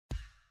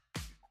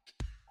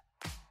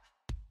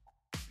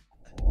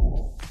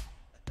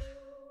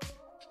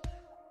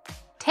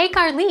Take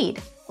our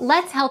lead.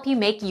 Let's help you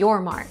make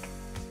your mark.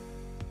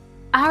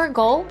 Our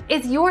goal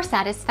is your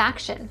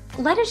satisfaction.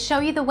 Let us show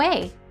you the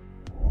way.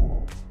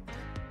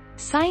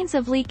 Signs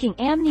of leaking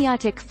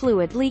amniotic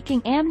fluid.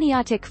 Leaking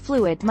amniotic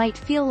fluid might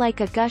feel like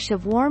a gush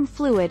of warm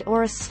fluid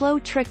or a slow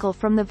trickle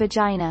from the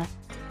vagina.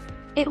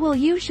 It will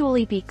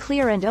usually be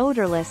clear and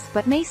odorless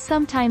but may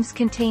sometimes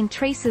contain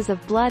traces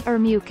of blood or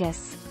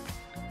mucus.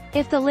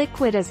 If the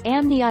liquid is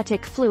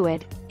amniotic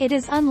fluid, it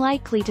is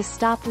unlikely to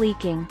stop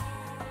leaking.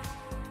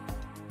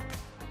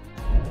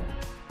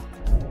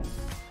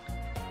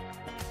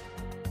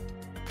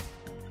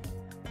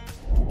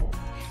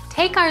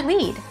 Take our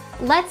lead.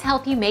 Let's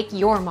help you make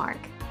your mark.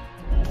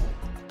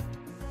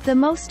 The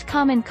most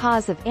common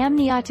cause of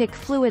amniotic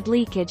fluid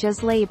leakage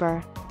is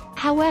labor.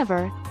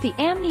 However, the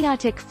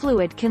amniotic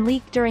fluid can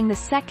leak during the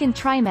second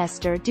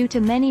trimester due to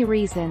many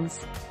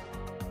reasons.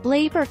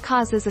 Labor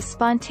causes a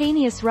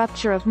spontaneous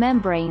rupture of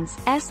membranes,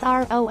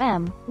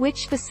 SROM,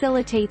 which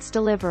facilitates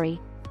delivery.